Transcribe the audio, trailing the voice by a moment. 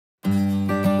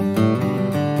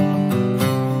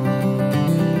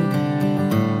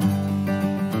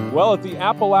Well, at the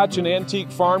Appalachian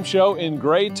Antique Farm Show in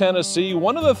Gray, Tennessee,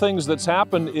 one of the things that's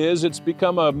happened is it's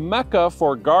become a mecca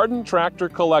for garden tractor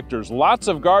collectors. Lots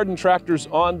of garden tractors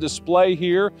on display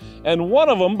here, and one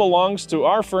of them belongs to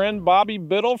our friend Bobby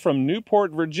Biddle from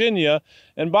Newport, Virginia.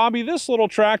 And Bobby, this little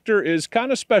tractor is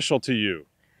kind of special to you.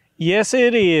 Yes,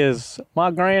 it is.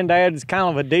 My granddad's kind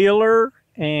of a dealer,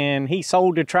 and he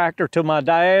sold the tractor to my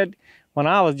dad when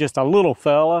I was just a little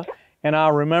fella. And I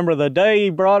remember the day he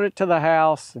brought it to the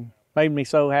house and made me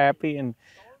so happy. And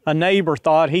a neighbor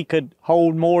thought he could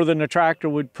hold more than the tractor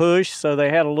would push, so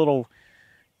they had a little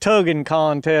tugging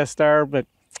contest there, but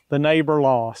the neighbor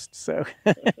lost. So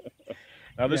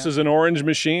Now this is an orange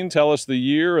machine. Tell us the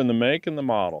year and the make and the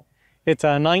model. It's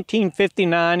a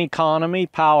 1959 Economy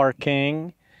Power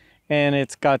King, and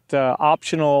it's got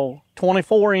optional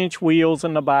 24-inch wheels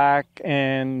in the back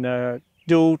and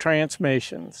dual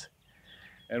transmissions.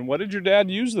 And what did your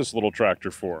dad use this little tractor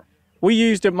for? We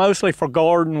used it mostly for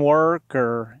garden work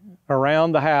or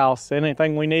around the house,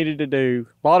 anything we needed to do.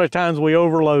 A lot of times we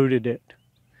overloaded it.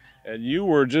 And you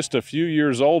were just a few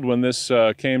years old when this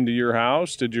came to your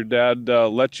house. Did your dad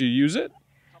let you use it?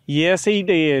 Yes, he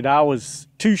did. I was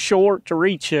too short to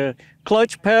reach a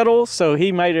clutch pedal, so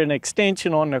he made an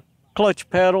extension on the clutch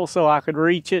pedal so I could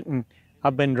reach it, and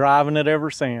I've been driving it ever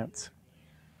since.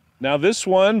 Now this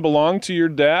one belonged to your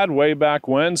dad way back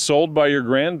when, sold by your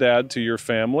granddad to your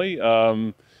family.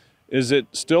 Is it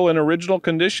still in original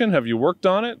condition? Have you worked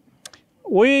on it?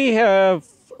 We have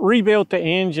rebuilt the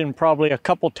engine probably a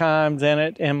couple times in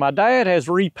it, and my dad has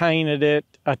repainted it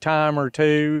a time or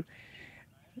two.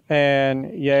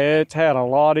 And yeah, it's had a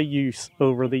lot of use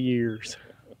over the years.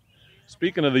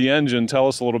 Speaking of the engine, tell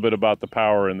us a little bit about the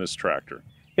power in this tractor.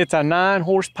 It's a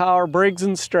 9-horsepower Briggs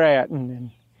 &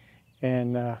 Stratton,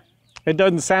 and it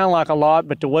doesn't sound like a lot,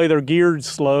 but the way they're geared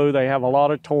slow, they have a lot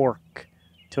of torque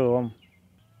to them.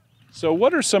 So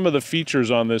what are some of the features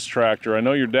on this tractor? I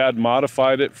know your dad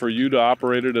modified it for you to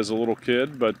operate it as a little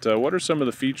kid, but what are some of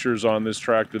the features on this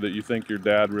tractor that you think your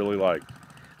dad really liked?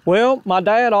 Well, my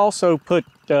dad also put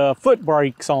foot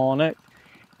brakes on it,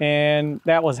 and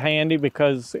that was handy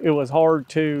because it was hard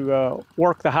to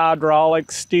work the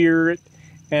hydraulics, steer it,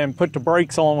 and put the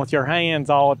brakes on with your hands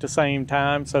all at the same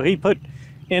time. So he put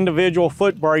individual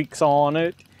foot brakes on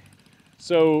it.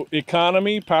 So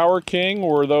Economy, Power King,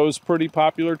 were those pretty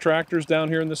popular tractors down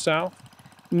here in the South?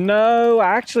 No,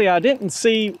 actually I didn't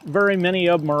see very many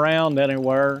of them around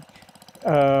anywhere.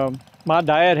 My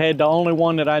dad had the only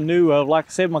one that I knew of. Like I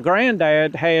said, my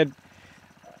granddad had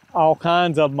all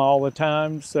kinds of them all the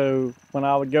time. So when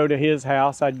I would go to his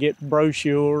house, I'd get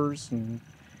brochures and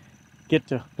get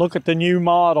to look at the new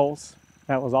models.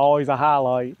 That was always a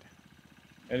highlight.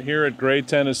 And here at Gray,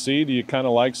 Tennessee, do you kind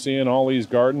of like seeing all these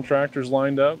garden tractors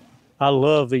lined up? I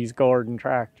love these garden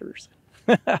tractors.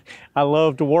 I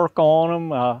love to work on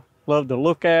them. I love to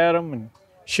look at them and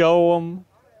show them,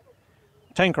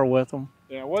 tinker with them.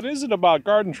 Yeah, what is it about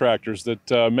garden tractors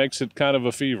that makes it kind of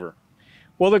a fever?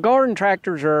 Well, the garden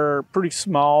tractors are pretty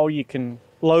small. You can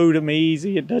load them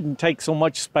easy. It doesn't take so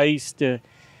much space to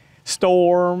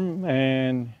store them,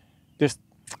 and just,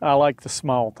 I like the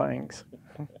small things.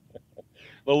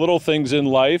 The little things in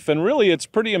life, and really it's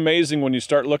pretty amazing when you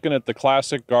start looking at the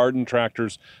classic garden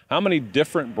tractors, how many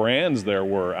different brands there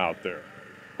were out there.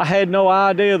 I had no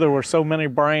idea there were so many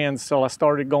brands till I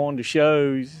started going to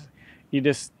shows. You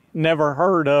just never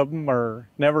heard of them or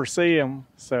never see them,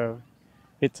 so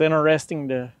it's interesting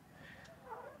to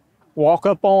walk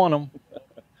up on them.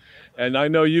 And I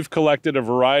know you've collected a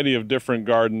variety of different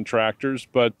garden tractors,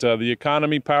 but the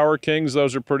Economy Power Kings,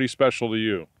 those are pretty special to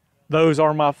you. Those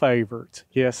are my favorites,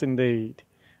 yes indeed.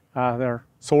 They're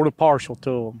sort of partial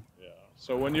to them. Yeah.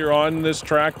 So when you're on this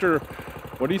tractor,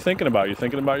 what are you thinking about? You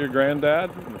thinking about your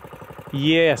granddad?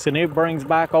 Yes, and it brings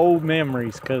back old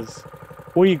memories because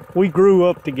we grew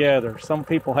up together. Some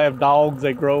people have dogs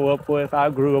they grow up with. I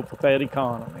grew up with that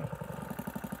Economy,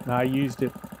 and I used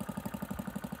it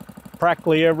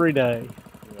practically every day.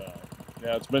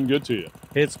 Yeah, it's been good to you.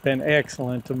 It's been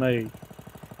excellent to me.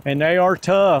 And they are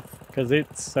tough because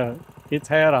it's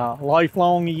had a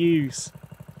lifelong use.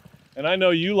 And I know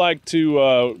you like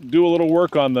to do a little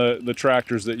work on the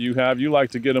tractors that you have. You like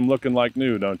to get them looking like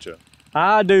new, don't you?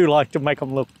 I do like to make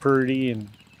them look pretty,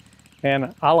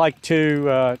 and I like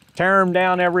to tear them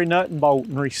down every nut and bolt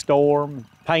and restore them,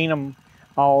 paint them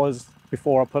always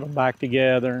before I put them back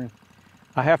together.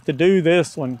 I have to do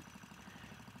this one,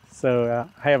 so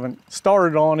I haven't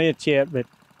started on it yet, but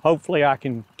hopefully I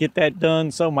can get that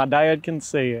done so my dad can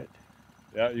see it.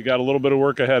 Yeah, you got a little bit of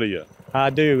work ahead of you. I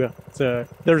do.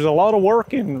 There's a lot of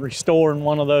work in restoring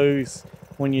one of those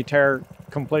when you tear it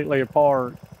completely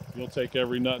apart. You'll take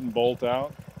every nut and bolt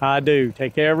out? I do.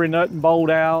 Take every nut and bolt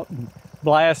out and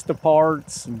blast the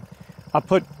parts. And I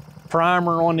put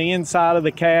primer on the inside of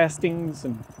the castings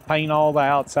and paint all the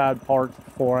outside parts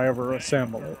before I ever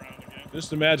assemble it.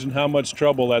 Just imagine how much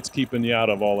trouble that's keeping you out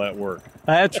of all that work.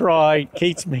 That's right.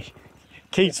 Keeps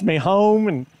me home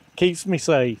and keeps me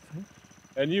safe.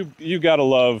 And you gotta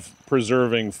love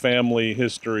preserving family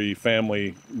history,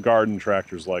 family garden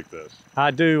tractors like this.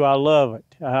 I do. I love it.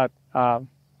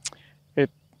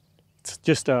 It's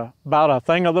just about a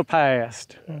thing of the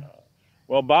past.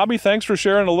 Well, Bobby, thanks for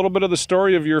sharing a little bit of the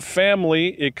story of your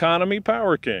family economy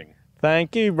Power King.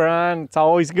 Thank you, Brian. It's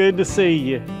always good to see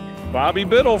you. Bobby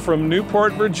Biddle from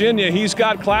Newport, Virginia. He's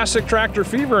got classic tractor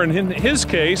fever, and in his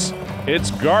case,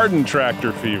 it's garden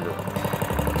tractor fever.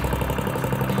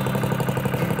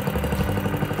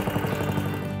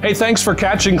 Hey, thanks for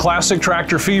catching Classic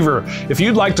Tractor Fever. If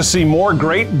you'd like to see more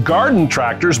great garden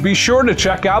tractors, be sure to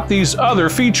check out these other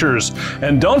features.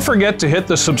 And don't forget to hit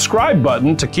the subscribe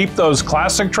button to keep those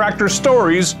classic tractor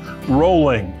stories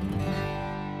rolling.